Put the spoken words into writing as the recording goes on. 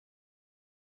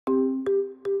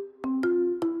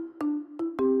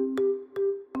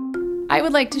I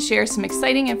would like to share some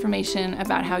exciting information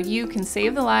about how you can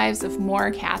save the lives of more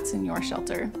cats in your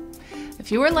shelter.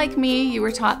 If you were like me, you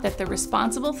were taught that the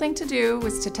responsible thing to do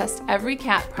was to test every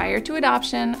cat prior to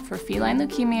adoption for feline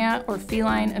leukemia or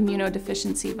feline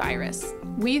immunodeficiency virus.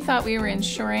 We thought we were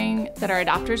ensuring that our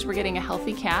adopters were getting a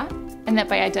healthy cat, and that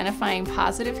by identifying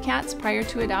positive cats prior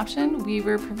to adoption, we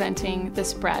were preventing the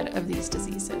spread of these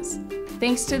diseases.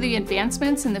 Thanks to the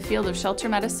advancements in the field of shelter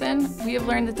medicine, we have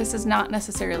learned that this is not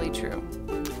necessarily true.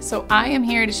 So I am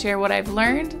here to share what I've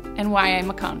learned and why I'm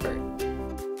a convert.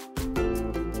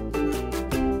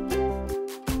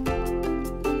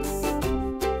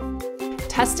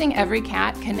 Testing every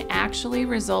cat can actually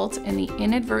result in the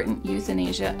inadvertent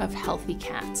euthanasia of healthy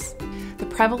cats. The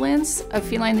prevalence of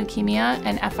feline leukemia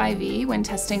and FIV when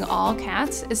testing all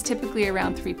cats is typically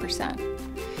around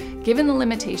 3%. Given the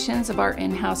limitations of our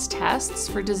in-house tests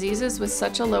for diseases with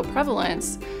such a low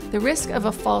prevalence, the risk of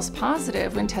a false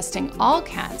positive when testing all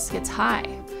cats gets high,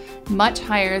 much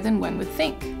higher than one would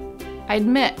think. I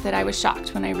admit that I was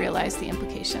shocked when I realized the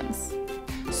implications.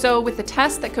 So with the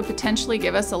test that could potentially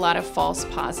give us a lot of false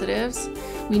positives,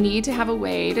 we need to have a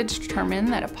way to determine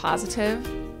that a positive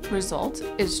result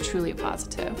is truly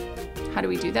positive. How do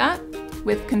we do that?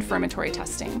 With confirmatory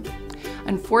testing.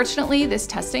 Unfortunately, this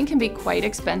testing can be quite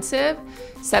expensive,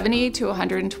 $70 to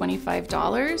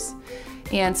 $125,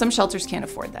 and some shelters can't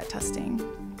afford that testing.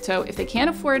 So if they can't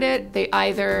afford it, they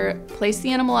either place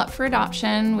the animal up for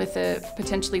adoption with a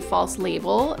potentially false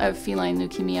label of feline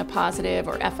leukemia positive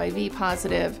or FIV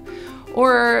positive,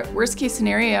 or worst case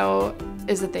scenario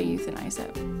is that they euthanize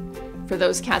it. For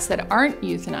those cats that aren't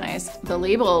euthanized, the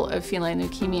label of feline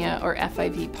leukemia or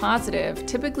FIV positive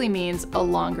typically means a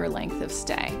longer length of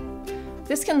stay.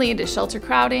 This can lead to shelter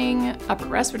crowding, upper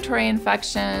respiratory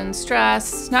infection,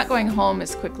 stress, not going home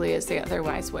as quickly as they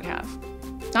otherwise would have.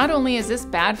 Not only is this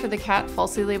bad for the cat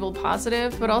falsely labeled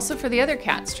positive, but also for the other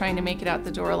cats trying to make it out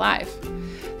the door alive.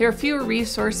 There are fewer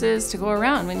resources to go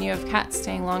around when you have cats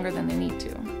staying longer than they need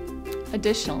to.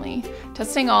 Additionally,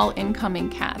 testing all incoming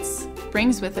cats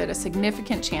brings with it a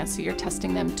significant chance that you're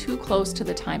testing them too close to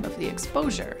the time of the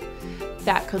exposure.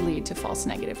 That could lead to false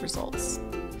negative results.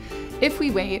 If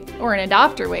we wait, or an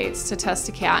adopter waits, to test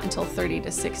a cat until 30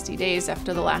 to 60 days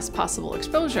after the last possible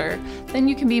exposure, then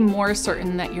you can be more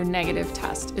certain that your negative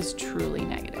test is truly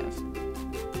negative.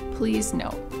 Please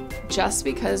note, just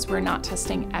because we're not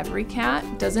testing every cat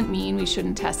doesn't mean we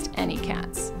shouldn't test any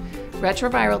cats.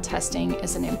 Retroviral testing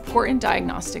is an important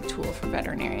diagnostic tool for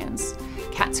veterinarians.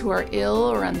 Cats who are ill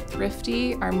or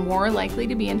unthrifty are more likely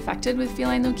to be infected with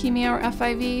feline leukemia or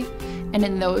FIV, and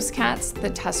in those cats, the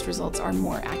test results are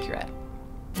more accurate.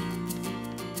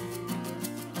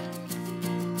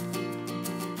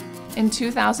 In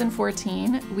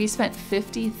 2014, we spent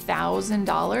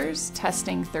 $50,000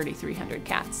 testing 3,300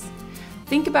 cats.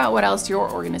 Think about what else your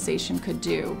organization could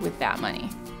do with that money.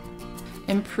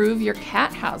 Improve your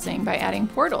cat housing by adding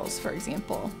portals, for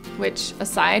example, which,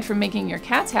 aside from making your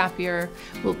cats happier,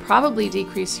 will probably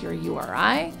decrease your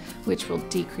URI, which will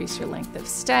decrease your length of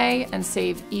stay and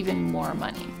save even more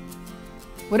money.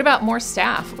 What about more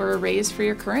staff or a raise for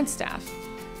your current staff?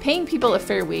 Paying people a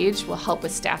fair wage will help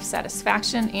with staff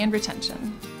satisfaction and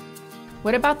retention.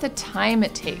 What about the time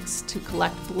it takes to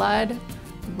collect blood,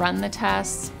 run the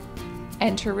tests,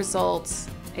 enter results,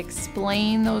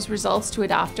 explain those results to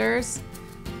adopters,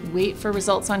 wait for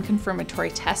results on confirmatory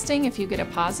testing if you get a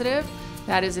positive,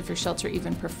 that is if your shelter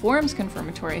even performs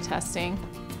confirmatory testing.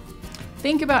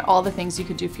 Think about all the things you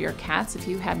could do for your cats if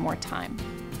you had more time.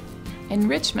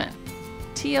 Enrichment,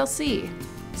 TLC,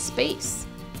 space,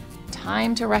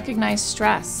 time to recognize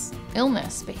stress,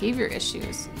 illness, behavior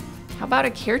issues. How about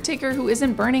a caretaker who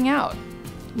isn't burning out?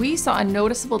 We saw a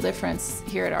noticeable difference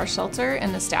here at our shelter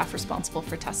and the staff responsible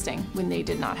for testing when they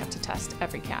did not have to test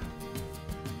every cat.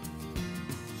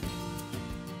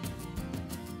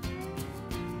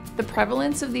 The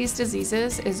prevalence of these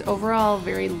diseases is overall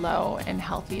very low in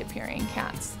healthy appearing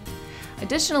cats.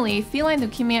 Additionally, feline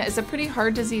leukemia is a pretty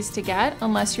hard disease to get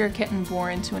unless you're a kitten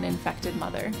born to an infected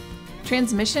mother.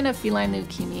 Transmission of feline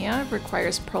leukemia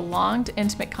requires prolonged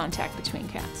intimate contact between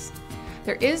cats.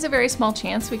 There is a very small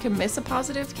chance we could miss a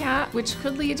positive cat, which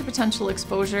could lead to potential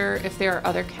exposure if there are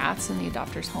other cats in the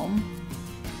adopter's home.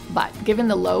 But given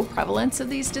the low prevalence of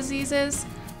these diseases,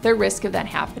 the risk of that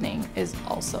happening is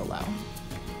also low.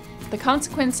 The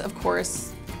consequence, of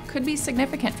course, could be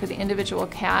significant for the individual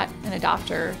cat and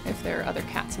adopter if there are other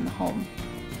cats in the home.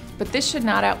 But this should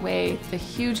not outweigh the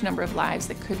huge number of lives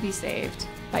that could be saved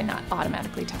by not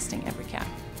automatically testing every cat.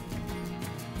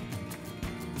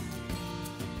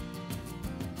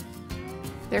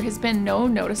 There has been no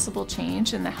noticeable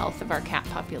change in the health of our cat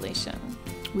population.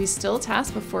 We still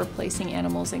test before placing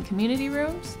animals in community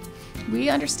rooms. We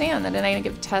understand that a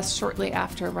negative test shortly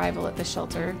after arrival at the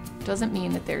shelter doesn't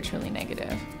mean that they're truly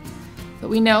negative. But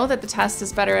we know that the test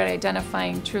is better at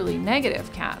identifying truly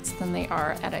negative cats than they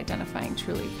are at identifying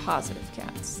truly positive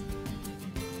cats.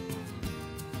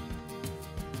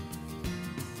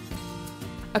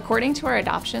 According to our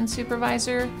adoption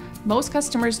supervisor, most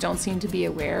customers don't seem to be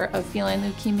aware of feline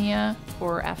leukemia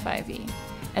or FIV.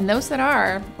 And those that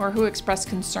are, or who express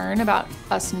concern about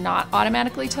us not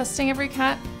automatically testing every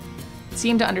cat,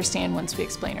 seem to understand once we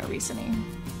explain our reasoning.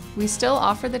 We still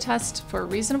offer the test for a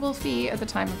reasonable fee at the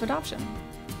time of adoption.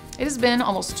 It has been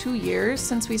almost 2 years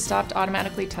since we stopped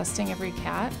automatically testing every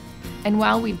cat, and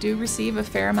while we do receive a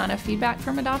fair amount of feedback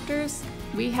from adopters,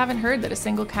 we haven't heard that a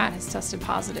single cat has tested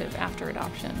positive after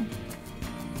adoption.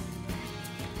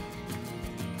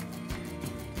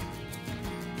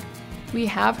 We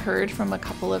have heard from a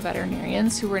couple of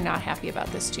veterinarians who were not happy about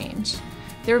this change.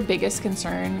 Their biggest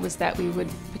concern was that we would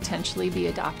potentially be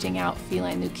adopting out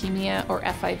feline leukemia or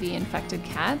FIV infected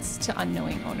cats to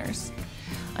unknowing owners.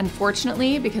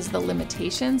 Unfortunately, because of the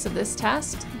limitations of this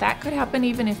test, that could happen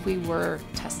even if we were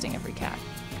testing every cat.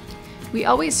 We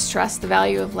always stress the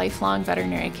value of lifelong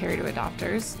veterinary care to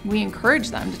adopters. We encourage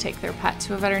them to take their pet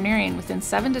to a veterinarian within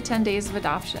 7 to 10 days of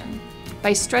adoption.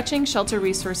 By stretching shelter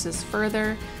resources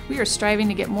further, we are striving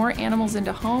to get more animals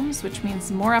into homes, which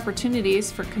means more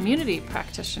opportunities for community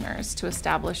practitioners to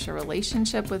establish a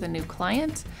relationship with a new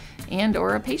client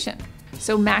and/or a patient.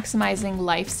 So maximizing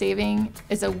life-saving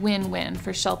is a win-win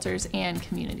for shelters and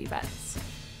community vets.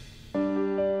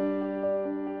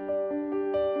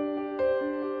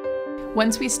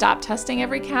 Once we stopped testing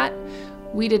every cat,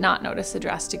 we did not notice a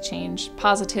drastic change,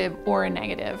 positive or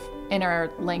negative, in our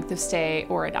length of stay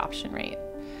or adoption rate.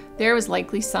 There was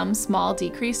likely some small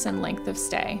decrease in length of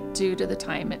stay due to the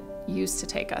time it used to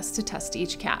take us to test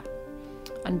each cat.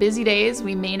 On busy days,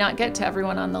 we may not get to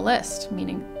everyone on the list,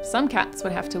 meaning some cats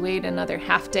would have to wait another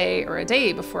half day or a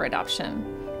day before adoption.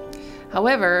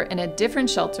 However, in a different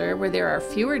shelter where there are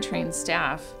fewer trained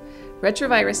staff,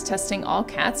 retrovirus testing all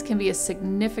cats can be a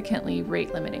significantly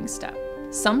rate-limiting step.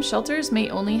 Some shelters may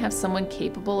only have someone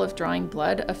capable of drawing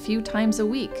blood a few times a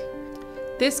week.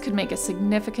 This could make a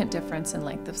significant difference in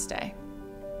length of stay.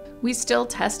 We still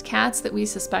test cats that we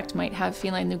suspect might have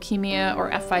feline leukemia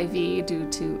or FIV due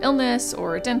to illness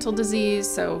or dental disease,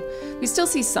 so we still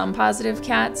see some positive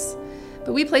cats,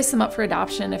 but we place them up for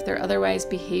adoption if they're otherwise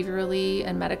behaviorally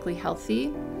and medically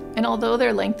healthy. And although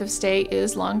their length of stay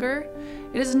is longer,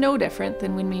 it is no different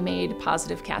than when we made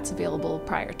positive cats available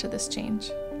prior to this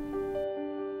change.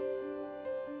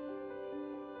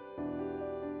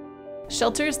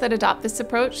 Shelters that adopt this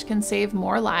approach can save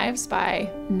more lives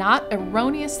by not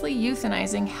erroneously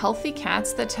euthanizing healthy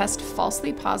cats that test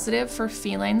falsely positive for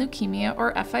feline leukemia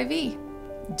or FIV,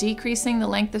 decreasing the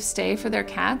length of stay for their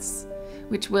cats,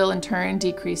 which will in turn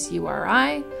decrease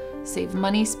URI, save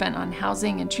money spent on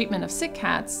housing and treatment of sick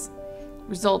cats,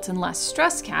 result in less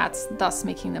stressed cats, thus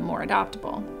making them more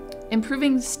adoptable.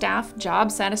 Improving staff job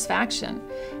satisfaction.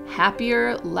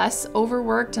 Happier, less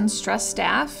overworked and stressed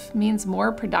staff means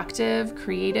more productive,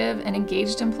 creative, and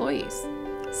engaged employees.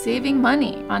 Saving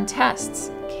money on tests,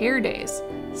 care days,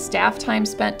 staff time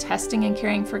spent testing and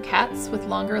caring for cats with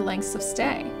longer lengths of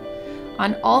stay,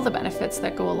 on all the benefits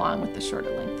that go along with the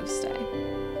shorter length of stay.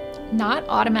 Not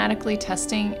automatically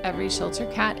testing every shelter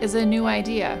cat is a new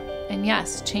idea, and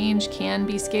yes, change can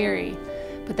be scary,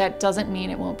 but that doesn't mean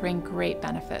it won't bring great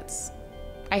benefits.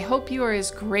 I hope you are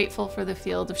as grateful for the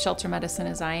field of shelter medicine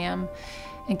as I am,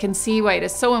 and can see why it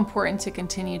is so important to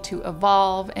continue to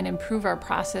evolve and improve our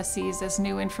processes as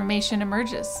new information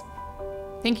emerges.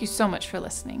 Thank you so much for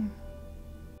listening.